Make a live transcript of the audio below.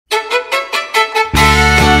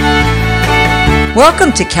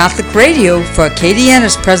Welcome to Catholic Radio for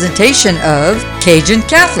Acadiana's presentation of Cajun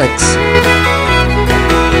Catholics.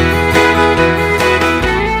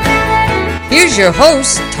 Here's your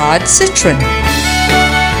host, Todd Citron.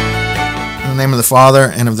 In the name of the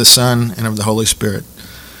Father, and of the Son, and of the Holy Spirit.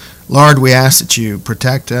 Lord, we ask that you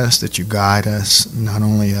protect us, that you guide us, not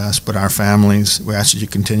only us, but our families. We ask that you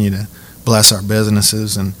continue to bless our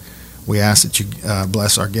businesses, and we ask that you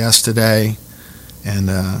bless our guests today.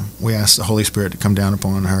 And we ask the Holy Spirit to come down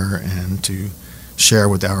upon her and to share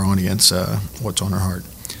with our audience what's on her heart.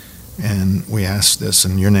 And we ask this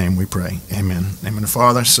in your name, we pray. Amen. In the name of the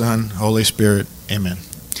Father, Son, Holy Spirit. Amen.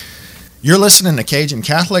 You're listening to Cajun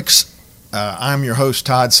Catholics. I'm your host,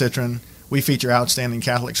 Todd Citron. We feature outstanding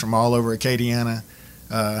Catholics from all over Acadiana.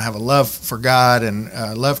 Have a love for God and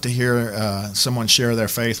love to hear someone share their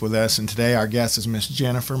faith with us. And today our guest is Miss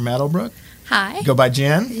Jennifer Meadowbrook. Hi. Go by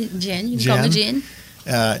Jen? Jen. You can call me Jen.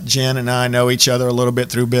 Jen and I know each other a little bit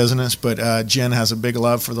through business, but Jen has a big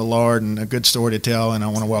love for the Lord and a good story to tell, and I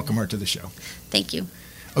want to welcome her to the show. Thank you.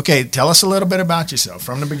 Okay, tell us a little bit about yourself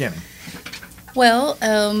from the beginning. Well,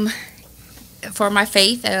 for my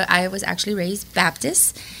faith, I was actually raised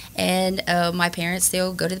Baptist, and my parents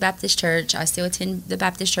still go to the Baptist church. I still attend the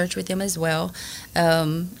Baptist church with them as well.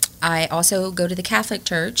 I also go to the Catholic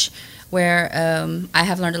church, where I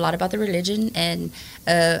have learned a lot about the religion and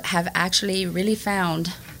have actually really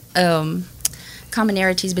found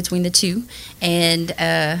commonalities between the two. And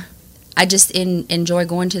I just enjoy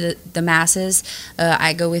going to the masses.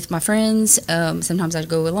 I go with my friends. Sometimes I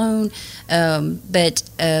go alone. But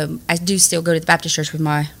I do still go to the Baptist church with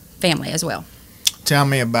my family as well. Tell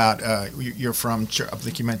me about, you're from, I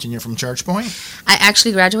think you mentioned you're from Church Point? I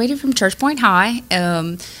actually graduated from Church Point High,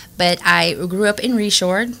 but I grew up in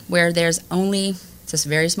Reshore, where there's only, it's a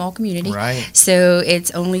very small community. Right. So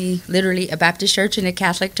it's only literally a Baptist church and a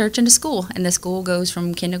Catholic church and a school. And the school goes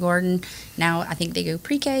from kindergarten, now I think they go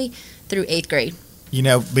pre-K through 8th grade. You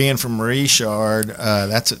know, being from Richard,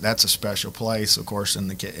 that's a special place, of course, in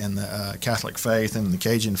the Catholic faith and the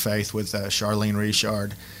Cajun faith with Charlene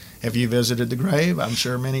Richard. Have you visited the grave? I'm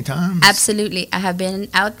sure many times. Absolutely. I have been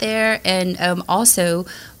out there, and also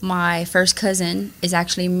my first cousin is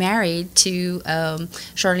actually married to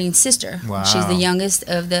Charlene's sister. Wow. She's the youngest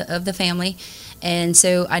of the family, and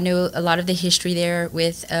so I know a lot of the history there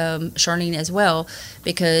with Charlene as well,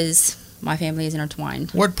 because my family is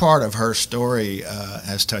intertwined. What part of her story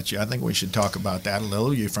has touched you? I think we should talk about that a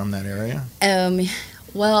little. You from that area?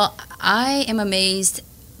 Well, I am amazed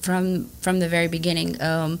from the very beginning.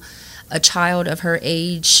 A child of her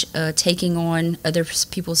age taking on other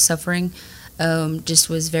people's suffering just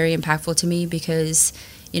was very impactful to me, because,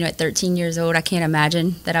 at 13 years old, I can't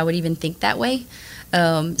imagine that I would even think that way.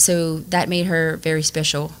 So that made her very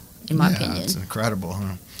special, in my opinion. It's incredible,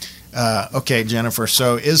 huh? Okay, Jennifer,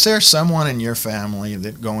 so is there someone in your family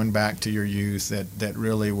that, going back to your youth, that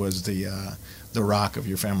really was the rock of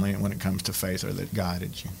your family when it comes to faith, or that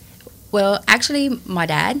guided you? Well, actually, my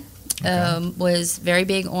dad was very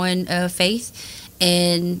big on faith,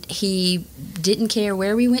 and he didn't care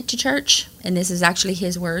where we went to church. And this is actually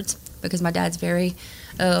his words, because my dad's very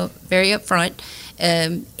upfront.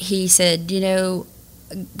 He said,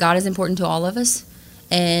 God is important to all of us,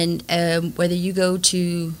 and whether you go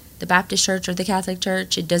to the Baptist church or the Catholic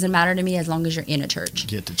church, it doesn't matter to me as long as you're in a church.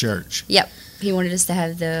 Get to church. Yep. He wanted us to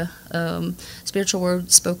have the spiritual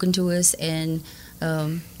word spoken to us, and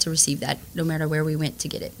to receive that no matter where we went to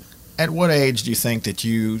get it. At what age do you think that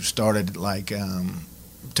you started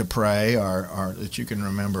to pray, or that you can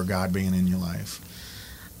remember God being in your life?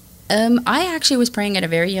 I actually was praying at a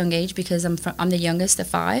very young age, because I'm the youngest of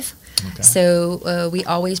 5. Okay. So we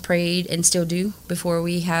always prayed, and still do, before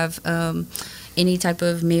we have any type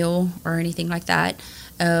of meal or anything like that,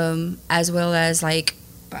 as well as I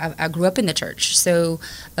grew up in the church, so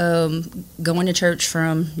going to church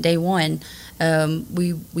from day one,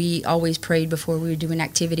 we always prayed before we would do an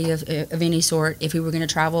activity of any sort. If we were going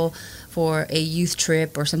to travel for a youth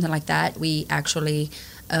trip or something like that, we actually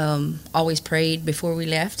always prayed before we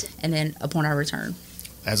left, and then upon our return.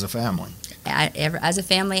 As a family? As a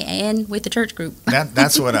family and with the church group.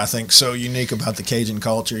 That's what I think so unique about the Cajun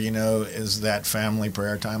culture, is that family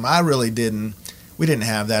prayer time. We didn't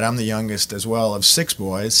have that. I'm the youngest as well of 6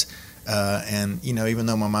 boys, and even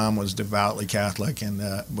though my mom was devoutly Catholic,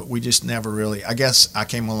 but we just never really. I guess I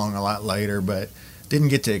came along a lot later, but didn't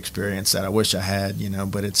get to experience that. I wish I had,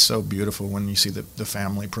 But it's so beautiful when you see the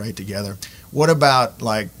family pray together. What about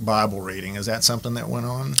Bible reading? Is that something that went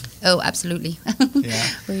on? Oh, absolutely. Yeah.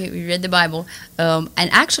 We read the Bible, and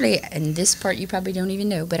actually, and this part you probably don't even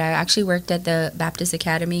know, but I actually worked at the Baptist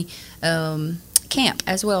Academy camp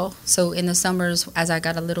as well. So in the summers, as I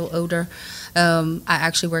got a little older, I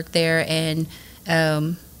actually worked there, and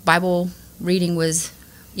Bible reading was,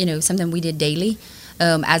 something we did daily,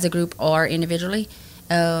 as a group or individually,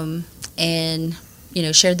 and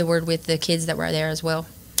shared the word with the kids that were there as well.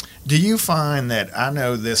 Do you find that, I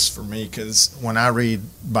know this for me, because when I read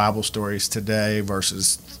Bible stories today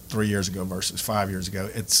versus 3 years ago versus 5 years ago,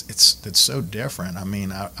 it's so different. I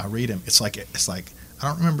mean, I read them. It's like I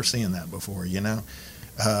don't remember seeing that before.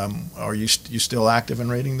 Are you still active in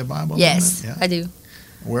reading the Bible? Yes, yeah? I do.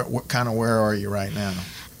 Where are you right now?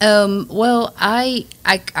 Well, I'm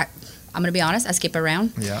going to be honest, I skip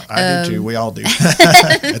around. Yeah, I do too. We all do.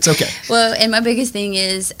 It's okay. Well, and my biggest thing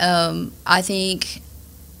is, I think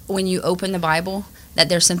when you open the Bible, that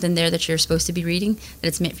there's something there that you're supposed to be reading, that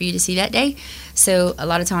it's meant for you to see that day. So a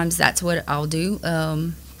lot of times that's what I'll do.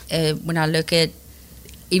 When I look at,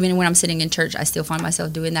 even when I'm sitting in church, I still find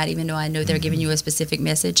myself doing that, even though I know they're giving you a specific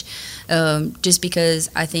message, just because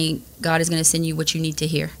I think God is going to send you what you need to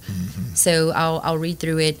hear. Mm-hmm. So I'll read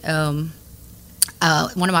through it. One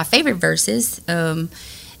of my favorite verses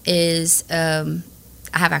is,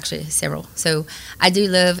 I have actually several. So I do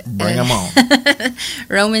love Bring them on.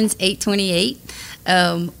 Romans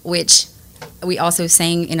 8:28, which we also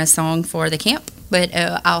sang in a song for the camp, but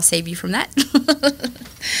I'll save you from that.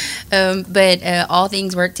 But all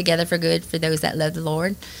things work together for good for those that love the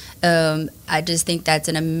Lord. I just think that's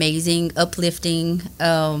an amazing, uplifting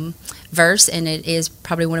verse, and it is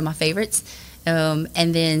probably one of my favorites.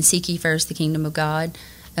 And then seek ye first the kingdom of God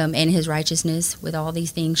and his righteousness, with all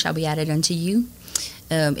these things shall be added unto you,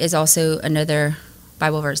 is also another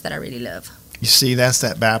Bible verse that I really love. You see, that's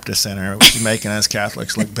that Baptist Center, which is making us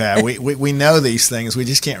Catholics look bad. We know these things, we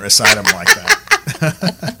just can't recite them like that.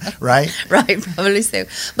 Right? Right, probably so.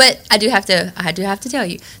 But I do have to tell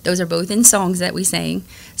you, those are both in songs that we sang.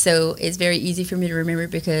 So it's very easy for me to remember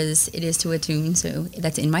because it is to a tune, so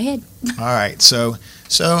that's in my head. All right. So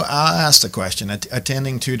I'll ask the question.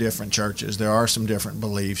 Attending two different churches, there are some different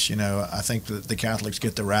beliefs. I think that the Catholics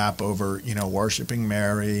get the rap over, worshiping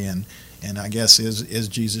Mary, and I guess is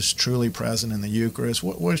Jesus truly present in the Eucharist?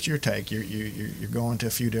 What's your take? You're going to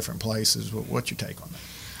a few different places. What's your take on that?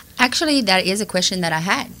 Actually, that is a question that I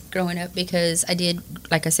had growing up, because I did,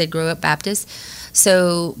 like I said, grow up Baptist.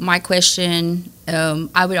 So my question,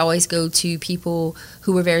 I would always go to people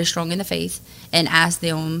who were very strong in the faith and ask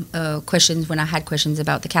them questions when I had questions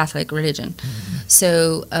about the Catholic religion. Mm-hmm.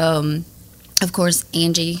 So, of course,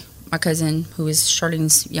 Angie, my cousin, who is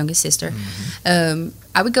Charlene's youngest sister, mm-hmm.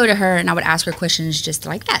 I would go to her and I would ask her questions just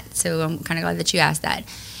like that. So I'm kind of glad that you asked that.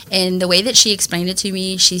 And the way that she explained it to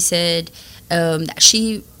me, she said that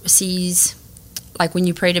she sees, like, when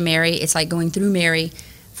you pray to Mary, it's like going through Mary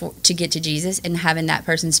to get to Jesus and having that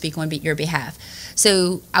person speak on your behalf.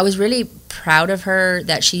 So I was really proud of her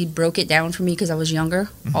that she broke it down for me, because I was younger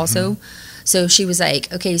also. So she was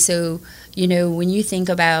like, okay, so, when you think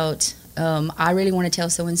about, I really want to tell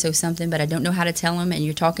so-and-so something, but I don't know how to tell them, and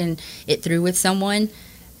you're talking it through with someone,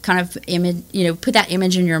 kind of put that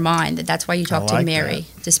image in your mind, that's why you talk to Mary,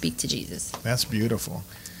 to speak to Jesus. That's beautiful.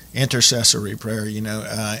 Intercessory prayer, and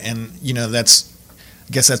I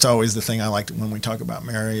guess that's always the thing I like when we talk about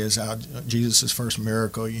Mary, is how Jesus' first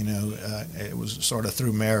miracle, it was sort of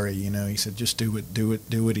through Mary. He said, just do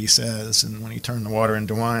what he says, and when he turned the water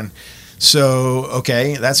into wine. So,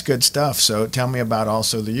 okay, that's good stuff. So tell me about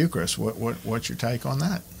also the Eucharist. What's your take on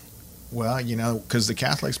that? Well, because the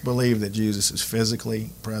Catholics believe that Jesus is physically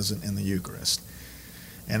present in the Eucharist,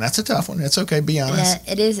 and that's a tough one. It's okay, be honest.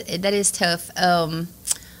 Yeah, it is. That is tough.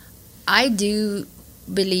 I do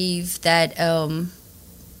believe that.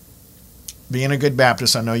 Being a good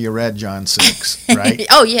Baptist, I know you read John 6, right?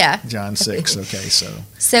 Oh, yeah. John 6, okay, so.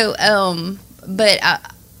 So, but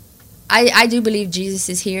I do believe Jesus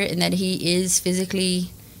is here, and that he is physically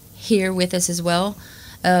here with us as well,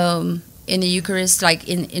 in the Eucharist, like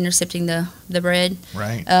in intercepting the bread.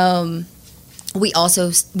 Right. We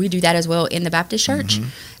do that as well in the Baptist church. Mm-hmm.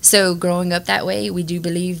 So growing up that way, we do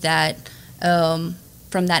believe that,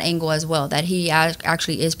 from that angle as well, that he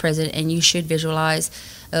actually is present, and you should visualize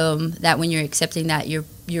that when you're accepting that,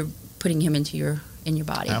 you're putting him in your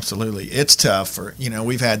body. Absolutely. It's tough.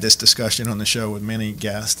 We've had this discussion on the show with many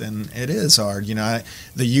guests, and it is hard. The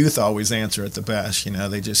youth always answer it the best.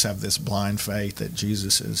 They just have this blind faith that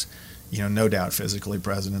Jesus is, no doubt physically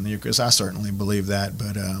present in the Eucharist. I certainly believe that,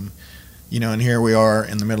 but and here we are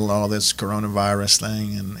in the middle of all this coronavirus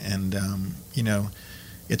thing, and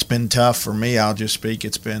it's been tough for me. I'll just speak.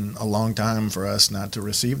 It's been a long time for us not to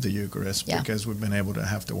receive the Eucharist, because we've been able to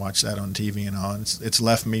have to watch that on TV and all. It's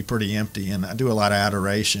left me pretty empty, and I do a lot of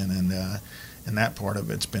adoration, and that part of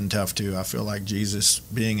it's been tough too. I feel like Jesus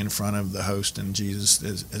being in front of the host and Jesus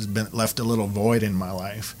has been left a little void in my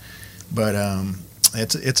life, but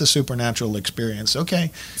it's a supernatural experience.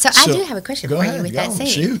 Okay, so I do have a question for you with that said.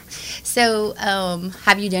 Shoot. So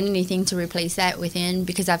have you done anything to replace that within?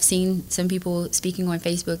 Because I've seen some people speaking on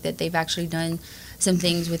Facebook that they've actually done some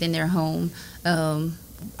things within their home.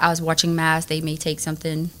 I was watching Mass. They may take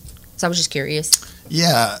something. So I was just curious.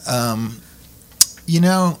 Yeah.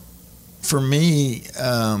 For me,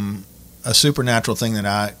 a supernatural thing that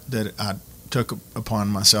I took upon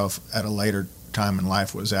myself at a later time in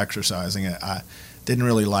life was exercising. I didn't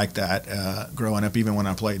really like that growing up, even when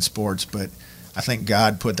I played sports, but I think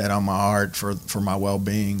God put that on my heart for my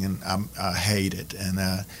well-being, and I hate it.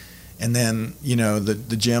 And then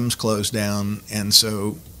the gyms closed down, and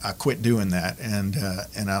so I quit doing that. And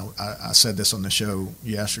I said this on the show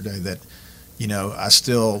yesterday that I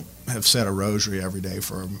still have said a rosary every day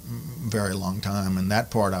for a very long time, and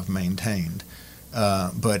that part I've maintained.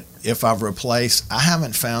 But if I've replaced, I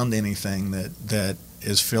haven't found anything that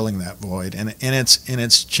is filling that void, and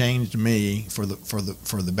it's changed me for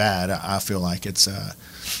the bad. I feel like it's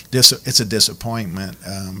a disappointment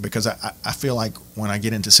because I feel like when I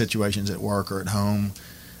get into situations at work or at home,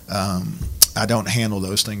 I don't handle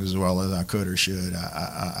those things as well as I could or should.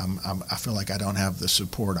 I feel like I don't have the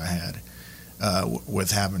support I had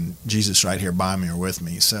with having Jesus right here by me or with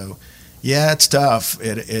me. So, yeah, it's tough.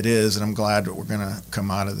 It is, and I'm glad that we're going to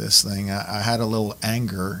come out of this thing. I had a little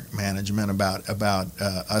anger management about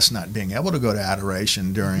us not being able to go to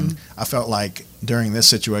adoration during. Mm-hmm. I felt like during this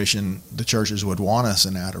situation, the churches would want us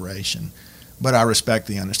in adoration, but I respect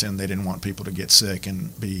the understanding they didn't want people to get sick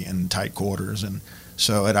and be in tight quarters, and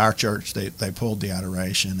so at our church they pulled the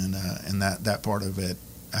adoration, and that part of it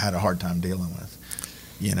I had a hard time dealing with,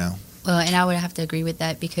 Well, and I would have to agree with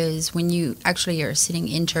that, because when you actually are sitting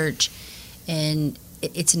in church, and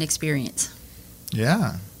it's an experience.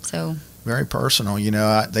 Yeah. So. Very personal.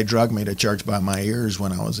 They drugged me to church by my ears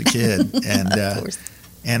when I was a kid, and of course.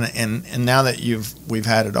 And now that we've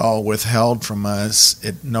had it all withheld from us,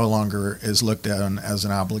 it no longer is looked at as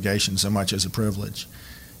an obligation so much as a privilege.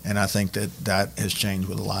 And I think that has changed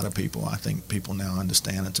with a lot of people. I think people now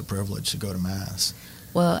understand it's a privilege to go to Mass.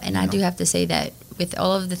 Well, and I do have to say that with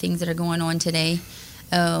all of the things that are going on today,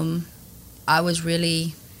 I was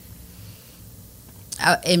really,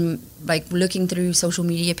 in like looking through social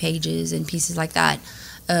media pages and pieces like that.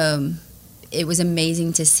 It was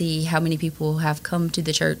amazing to see how many people have come to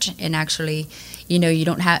the church, and actually, you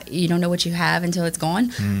don't know what you have until it's gone,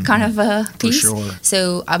 mm-hmm. kind of a piece. For sure.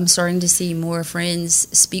 So I'm starting to see more friends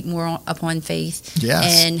speak more upon faith,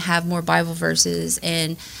 yes. and have more Bible verses,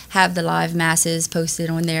 and have the live masses posted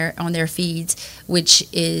on their feeds, which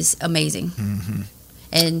is amazing. Mm-hmm.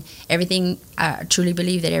 And everything, I truly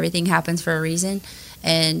believe that everything happens for a reason.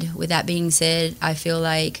 And with that being said, I feel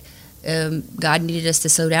like God needed us to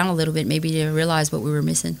slow down a little bit, maybe to realize what we were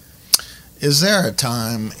missing. Is there a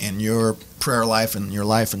time in your prayer life and your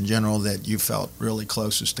life in general that you felt really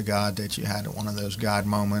closest to God, that you had one of those God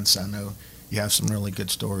moments? I know you have some really good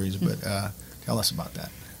stories, but tell us about that.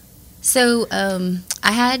 So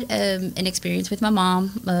I had an experience with my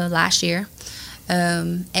mom last year,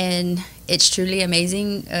 and it's truly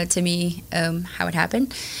amazing to me how it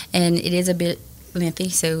happened, and it is a bit lengthy.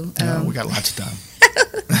 So we got lots of time.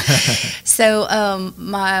 So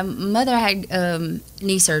my mother had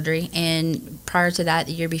knee surgery, and prior to that,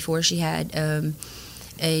 the year before, she had an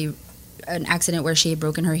accident where she had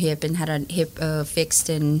broken her hip and had a hip fixed,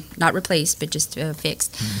 and not replaced, but just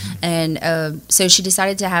fixed. Mm-hmm. And so she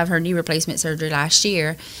decided to have her knee replacement surgery last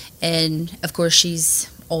year. And of course, she's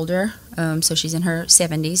older, so she's in her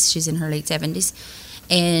 70s. She's in her late 70s.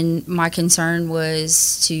 And my concern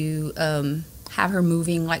was to have her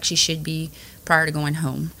moving like she should be prior to going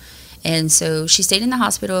home. And so she stayed in the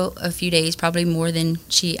hospital a few days, probably more than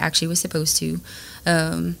she actually was supposed to.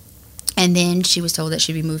 And then she was told that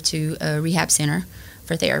she'd be moved to a rehab center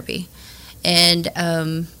for therapy. And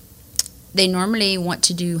they normally want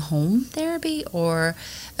to do home therapy or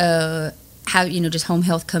have, just home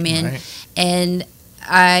health come in. Right. And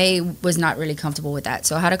I was not really comfortable with that.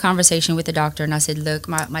 So I had a conversation with the doctor, and I said, look,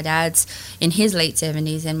 my dad's in his late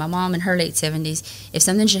 70s and my mom in her late 70s. If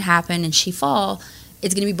something should happen and she fall,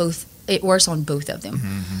 it's going to be worse on both of them.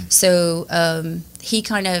 Mm-hmm. So he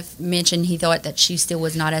kind of mentioned he thought that she still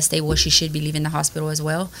was not as stable as she should be leaving the hospital as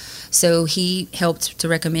well. So he helped to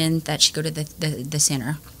recommend that she go to the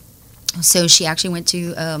center. So she actually went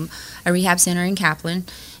to a rehab center in Kaplan.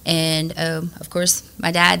 And, of course,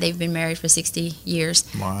 my dad, they've been married for 60 years.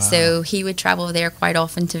 Wow. So he would travel there quite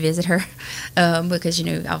often to visit her because,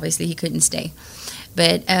 obviously he couldn't stay.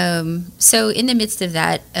 But so in the midst of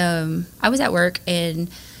that, I was at work, and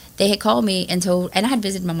they had called me and I had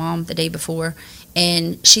visited my mom the day before,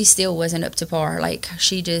 and she still wasn't up to par. Like,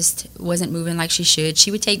 she just wasn't moving like she should.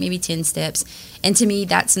 She would take maybe 10 steps, and to me,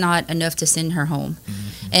 that's not enough to send her home.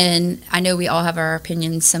 Mm-hmm. And I know we all have our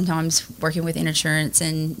opinions sometimes working with insurance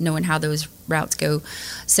and knowing how those routes go.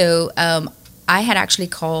 So I had actually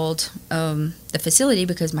called the facility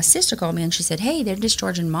because my sister called me, and she said, hey, they're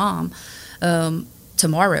discharging Mom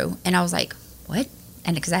tomorrow. And I was like, what?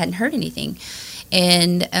 And because I hadn't heard anything.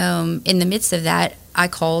 And in the midst of that, I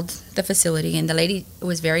called the facility, and the lady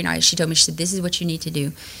was very nice. She told me, she said, this is what you need to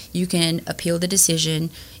do. You can appeal the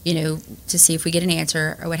decision, to see if we get an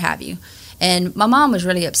answer or what have you. And my mom was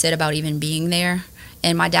really upset about even being there,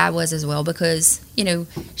 and my dad was as well, because,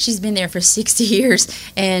 she's been there for 60 years,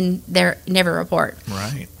 and they're never apart.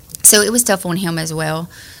 Right. So it was tough on him as well.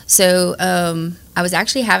 So I was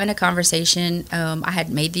actually having a conversation. I had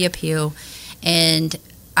made the appeal, and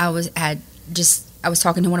I was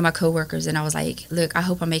talking to one of my coworkers, and I was like, look, I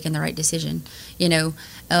hope I'm making the right decision,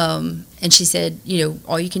 and she said,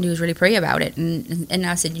 all you can do is really pray about it. And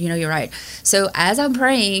I said, you're right. So as I'm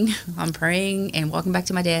praying and walking back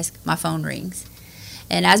to my desk, my phone rings.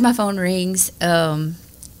 And as my phone rings,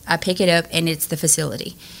 I pick it up, and it's the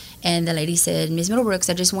facility. And the lady said, Ms. Middlebrooks,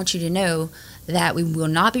 I just want you to know that we will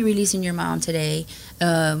not be releasing your mom today.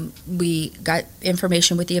 We got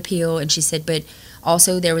information with the appeal, and she said, but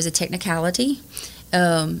also there was a technicality,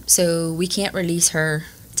 so we can't release her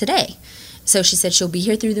today. So she said she'll be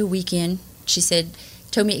here through the weekend. She said,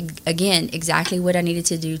 told me again exactly what I needed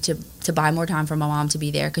to do to buy more time for my mom to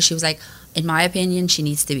be there, because she was like, in my opinion, she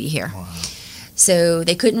needs to be here. Wow. So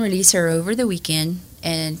they couldn't release her over the weekend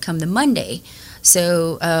and come the Monday.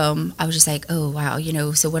 So I was just like, oh, wow,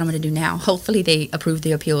 so what I'm going to do now? Hopefully they approve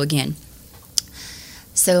the appeal again.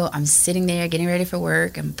 So I'm sitting there getting ready for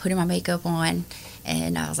work. I'm putting my makeup on.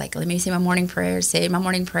 And I was like, let me say my morning prayers, say my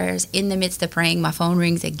morning prayers. In the midst of praying, my phone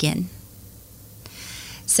rings again.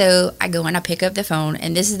 So I go and I pick up the phone.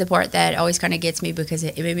 And this is the part that always kind of gets me, because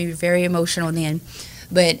it made me very emotional then.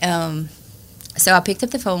 But so I picked up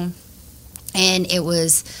the phone, and it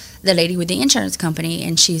was the lady with the insurance company,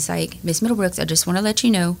 and she's like, Miss Middlebrooks, I just want to let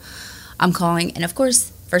you know I'm calling. And of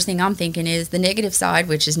course, first thing I'm thinking is the negative side,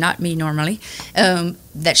 which is not me normally,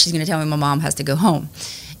 that she's going to tell me my mom has to go home.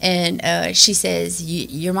 And she says,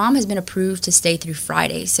 your mom has been approved to stay through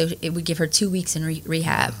Friday, so it would give her 2 weeks in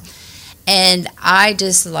rehab. And I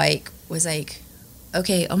just was like,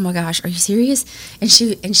 okay, oh my gosh, are you serious? And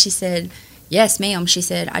she said, yes, ma'am. She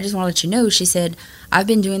said, I just want to let you know, she said, I've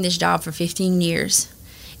been doing this job for 15 years.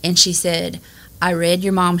 And she said, I read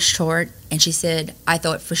your mom's chart, and she said, I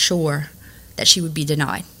thought for sure that she would be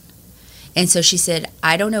denied. And so she said,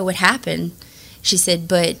 I don't know what happened. She said,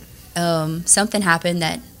 but something happened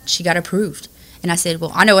that she got approved. And I said,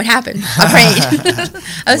 well, I know what happened. I prayed.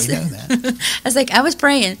 I was like, I was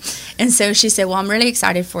praying. And so she said, well, I'm really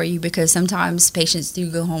excited for you, because sometimes patients do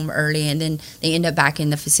go home early and then they end up back in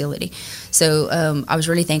the facility. So I was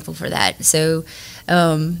really thankful for that. So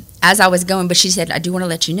as I was going, but she said, I do want to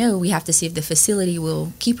let you know, we have to see if the facility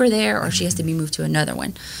will keep her there or she has to be moved to another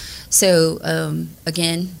one. So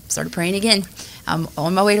again, started praying again. I'm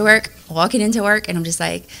on my way to work, walking into work, and I'm just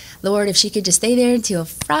like, Lord, if she could just stay there until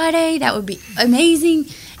Friday, that would be amazing.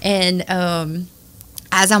 And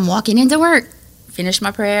as I'm walking into work, finished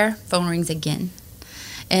my prayer, phone rings again.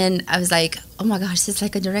 And I was like, oh my gosh, it's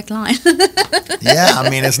like a direct line. Yeah, I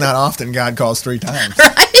mean, it's not often God calls 3 times.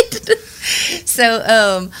 Right?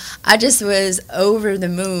 So I just was over the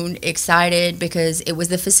moon excited, because it was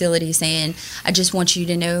the facility saying, I just want you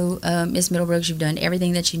to know, Ms. Middlebrooks, you've done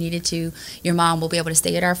everything that you needed to. Your mom will be able to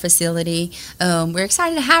stay at our facility. We're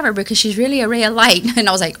excited to have her because she's really a ray of light. And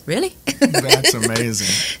I was like, really? That's amazing.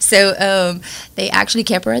 So they actually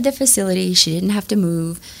kept her at the facility. She didn't have to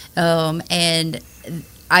move. And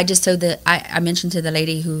I just told I mentioned to the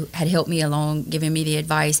lady who had helped me along, giving me the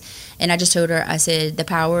advice, and I just told her, I said, the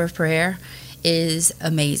power of prayer is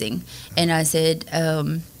amazing. And I said,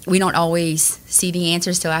 we don't always see the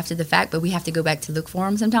answers till after the fact, but we have to go back to look for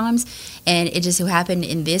them sometimes. And it just so happened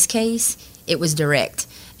in this case, it was direct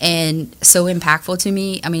and so impactful to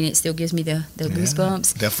me. I mean, it still gives me the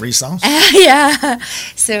goosebumps. The frissons. Yeah.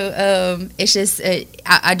 So it's just,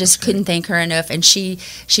 I just couldn't thank her enough. And she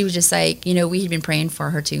was just like, we had been praying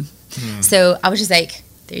for her too. So I was just like,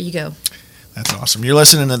 there you go. That's awesome. You're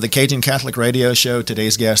listening to the Cajun Catholic Radio Show.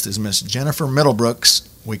 Today's guest is Miss Jennifer Middlebrooks.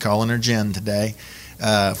 We calling her Jen today,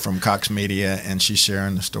 from Cox Media, and she's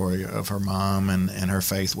sharing the story of her mom and her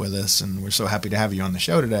faith with us. And we're so happy to have you on the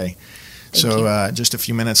show today. Thank you. Just a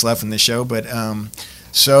few minutes left in the show, but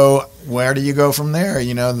So where do you go from there?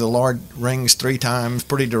 You know, the Lord rings 3 times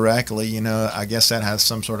pretty directly. You know, I guess that has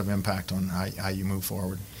some sort of impact on how you move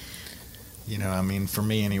forward. You know, I mean, for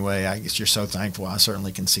me anyway, I guess you're so thankful. I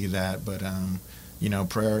certainly can see that. But, you know,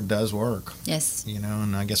 prayer does work. Yes. You know,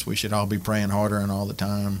 and I guess we should all be praying harder and all the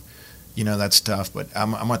time. You know, that's tough. But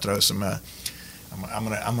I'm going to throw some I'm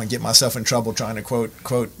gonna get myself in trouble trying to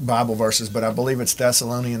quote Bible verses, but I believe it's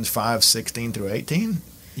Thessalonians 5:16 through 18.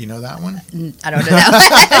 You know that one? I don't know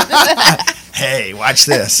that one. Hey, watch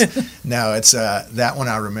this. No, it's that one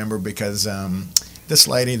I remember because this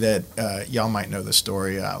lady that y'all might know the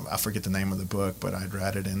story. I forget the name of the book, but I'd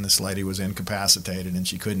read it, and this lady was incapacitated and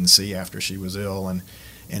she couldn't see after she was ill,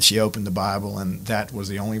 and she opened the Bible, and that was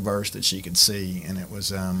the only verse that she could see, and it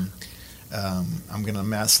was. I'm going to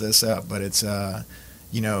mess this up, but it's,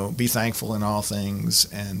 you know, be thankful in all things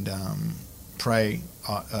and pray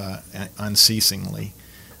unceasingly.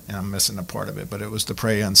 And I'm missing a part of it, but it was the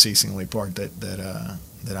pray unceasingly part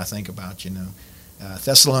that I think about, you know.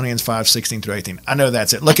 Thessalonians 5:16 through 18. I know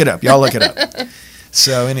that's it. Look it up. Y'all look it up.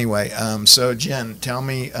 So anyway, so Jen, tell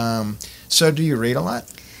me, so do you read a lot?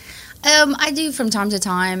 I do from time to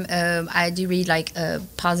time. I do read like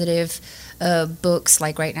positive books.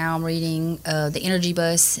 Like right now I'm reading The Energy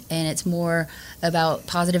Bus, and it's more about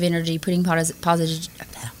positive energy, putting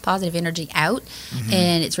positive energy out. Mm-hmm.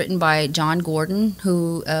 And it's written by John Gordon,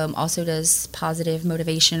 who also does positive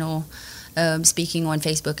motivational speaking on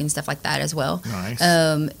Facebook and stuff like that as well. Nice.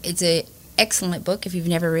 It's a excellent book if you've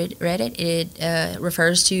never read it. It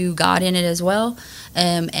refers to God in it as well,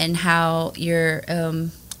 and how your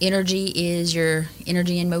energy is your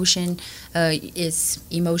energy in motion, is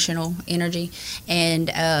emotional energy, and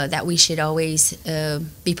that we should always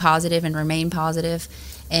be positive and remain positive.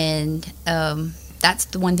 And that's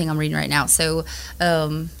the one thing I'm reading right now. So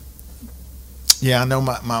yeah, I know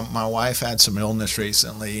my wife had some illness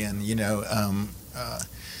recently, and you know,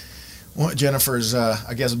 Jennifer's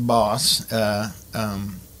I guess boss,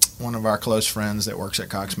 one of our close friends that works at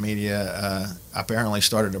Cox Media, apparently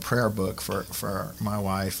started a prayer book for my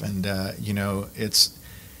wife, and you know, it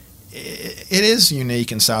is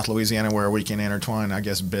unique in South Louisiana where we can intertwine, I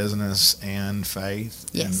guess, business and faith.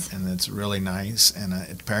 Yes. And it's really nice, and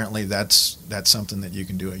apparently that's something that you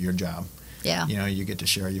can do at your job. Yeah. You know, you get to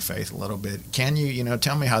share your faith a little bit. Can you know,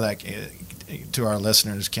 tell me how that, to our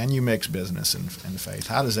listeners, can you mix business and faith?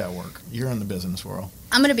 How does that work? You're in the business world.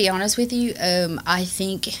 I'm going to be honest with you. I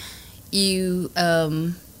think you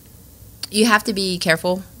have to be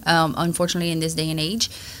careful, unfortunately, in this day and age,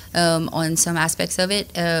 on some aspects of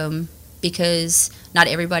it, because not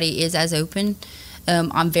everybody is as open.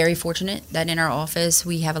 I'm very fortunate that in our office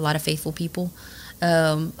we have a lot of faithful people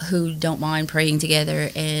who don't mind praying together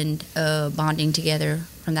and bonding together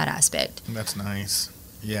from that aspect. That's nice.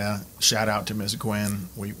 Yeah, shout out to Ms. Gwen.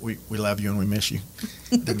 We love you and we miss you.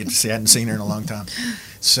 Didn't get to see. I hadn't seen her in a long time.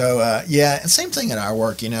 So yeah, and same thing at our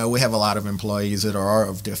work. You know, we have a lot of employees that are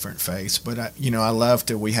of different faiths, but you know, I love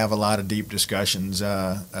to. We have a lot of deep discussions,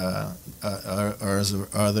 or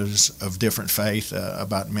others of different faith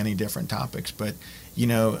about many different topics. But you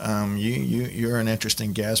know, you're an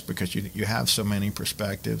interesting guest because you have so many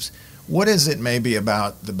perspectives. What is it maybe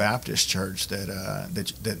about the Baptist Church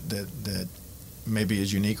that maybe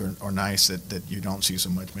is unique or nice that you don't see so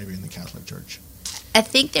much maybe in the Catholic Church? I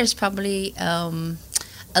think there's probably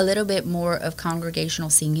a little bit more of congregational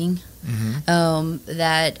singing. Mm-hmm.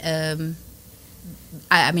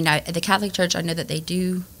 The Catholic Church, I know that they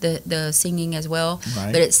do the singing as well,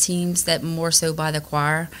 right. But it seems that more so by the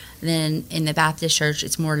choir than in the Baptist Church,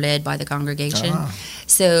 it's more led by the congregation.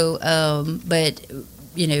 So, but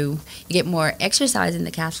you know, you get more exercise in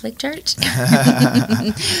the Catholic Church.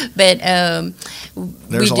 But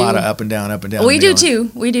there's a lot of up and down. We do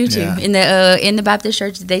too. Yeah. In the Baptist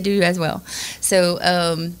Church, they do as well. So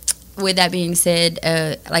with that being said,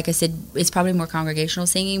 like I said, it's probably more congregational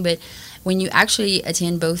singing. But when you actually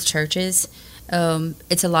attend both churches,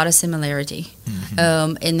 it's a lot of similarity,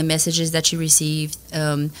 mm-hmm. In the messages that you receive,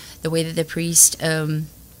 the way that the priest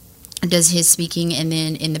does his speaking, and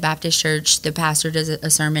then in the Baptist Church, the pastor does a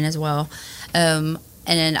sermon as well. And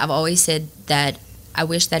then I've always said that I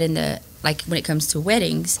wish that when it comes to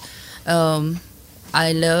weddings,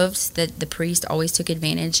 I loved that the priest always took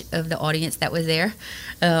advantage of the audience that was there.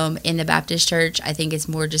 In the Baptist Church, I think it's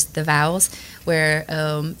more just the vows, where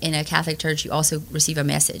in a Catholic Church, you also receive a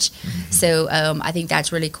message. Mm-hmm. So I think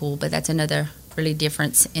that's really cool, but that's another really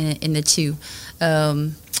difference in the two.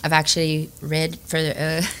 I've actually read for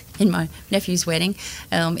in my nephew's wedding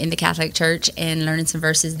in the Catholic Church and learning some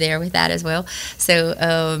verses there with that as well.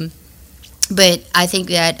 So But I think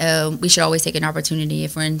that we should always take an opportunity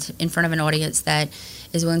if we're in front of an audience that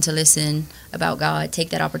is willing to listen about God. Take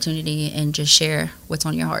that opportunity and just share what's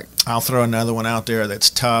on your heart. I'll throw another one out there that's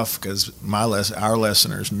tough because our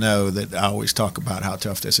listeners know that I always talk about how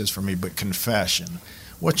tough this is for me. But confession.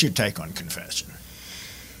 What's your take on confession?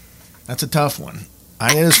 That's a tough one.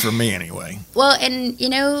 It is for me anyway. Well, and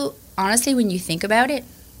honestly, when you think about it,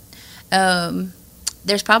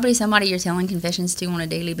 there's probably somebody you're telling confessions to on a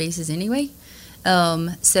daily basis anyway.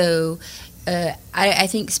 So I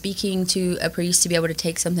think speaking to a priest to be able to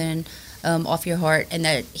take something off your heart and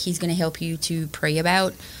that he's going to help you to pray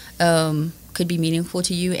about could be meaningful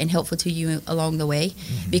to you and helpful to you along the way,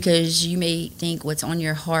 because you may think what's on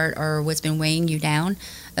your heart or what's been weighing you down,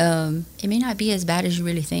 it may not be as bad as you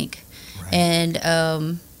really think. Right.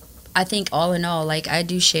 And I think all in all, like, I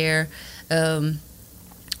do share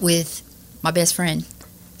with my best friend.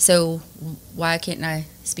 So why can't I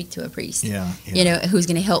speak to a priest? Yeah. Who's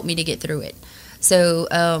going to help me to get through it. So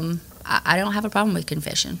I don't have a problem with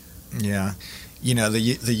confession. Yeah. The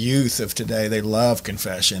youth of today, they love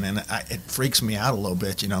confession, and it freaks me out a little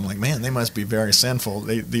bit. I'm like, man, they must be very sinful.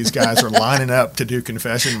 These guys are lining up to do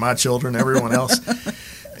confession, my children, everyone else.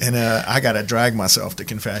 And I got to drag myself to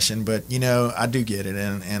confession, but I do get it,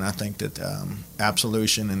 and I think that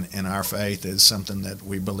absolution in our faith is something that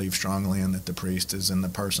we believe strongly in, that the priest is in the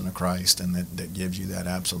person of Christ, and that gives you that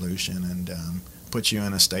absolution and puts you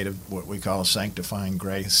in a state of what we call sanctifying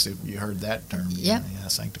grace. If you heard that term, yeah,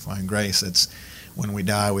 sanctifying grace. It's when we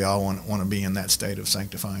die, we all want to be in that state of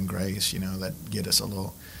sanctifying grace. That get us a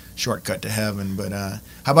little shortcut to heaven. But how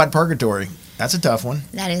about purgatory? That's a tough one.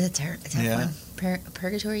 That is a tough one.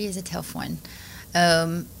 Purgatory is a tough one,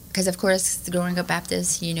 because of course, growing up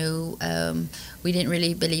Baptist, we didn't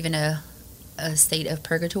really believe in a state of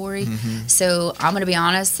purgatory. So I'm going to be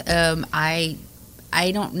honest, I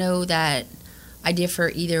don't know that I differ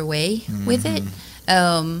either way with it.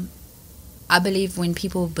 I believe when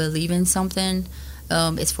people believe in something,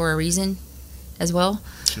 it's for a reason as well.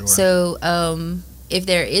 Sure. So if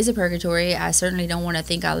there is a purgatory, I certainly don't want to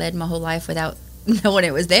think I led my whole life without knowing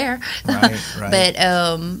it was there. Right. But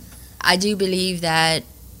I do believe that,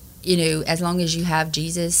 as long as you have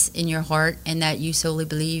Jesus in your heart and that you truly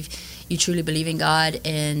believe in God,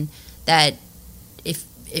 and that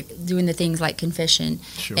if doing the things like confession,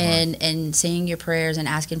 sure, and saying your prayers and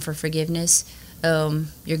asking for forgiveness,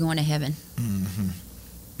 you're going to heaven.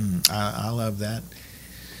 I love that.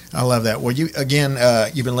 Well, you've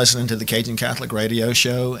been listening to the Cajun Catholic Radio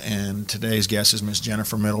Show, and today's guest is Miss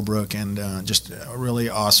Jennifer Middlebrook, and just a really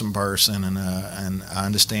awesome person. And I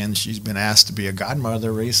understand she's been asked to be a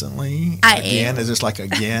godmother recently. I am. Is this like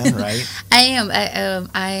again, right? I am.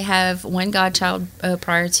 I have one godchild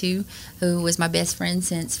prior to, who was my best friend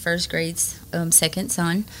since first grade's second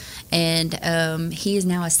son. And he is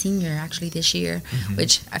now a senior, actually, this year,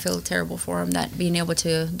 which I feel terrible for him, that being able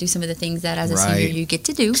to do some of the things that as a senior you get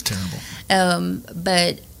to do. It's terrible.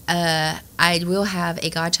 But I will have a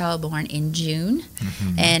godchild born in June,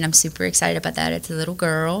 and I'm super excited about that. It's a little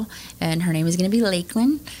girl, and her name is going to be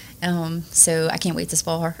Lakeland. So I can't wait to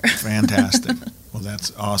spoil her. Fantastic. Well,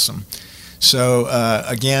 that's awesome. So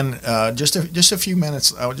again, just a few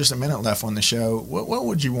minutes, just a minute left on the show. What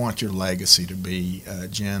would you want your legacy to be,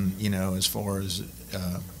 Jen? As far as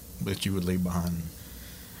that you would leave behind.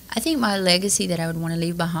 I think my legacy that I would want to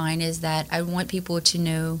leave behind is that I want people to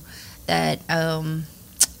know that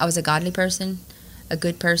I was a godly person, a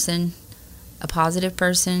good person, a positive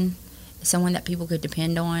person, someone that people could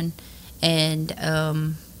depend on, and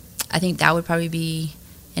I think that would probably be,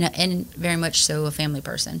 and very much so, a family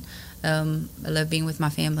person. I love being with my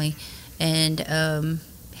family and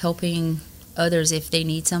helping others if they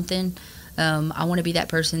need something. I want to be that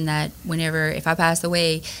person that if I pass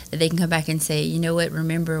away, that they can come back and say, you know what,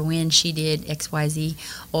 remember when she did X, Y, Z,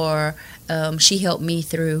 or she helped me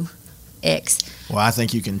through X. Well, I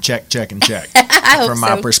think you can check from so.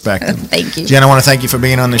 my perspective. Thank you. Jen, I want to thank you for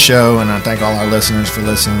being on the show, and I thank all our listeners for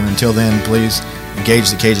listening. Until then, please engage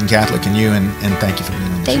the Cajun Catholic in you, and thank you for being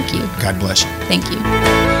on the show. Thank you. God bless you. Thank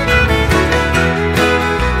you.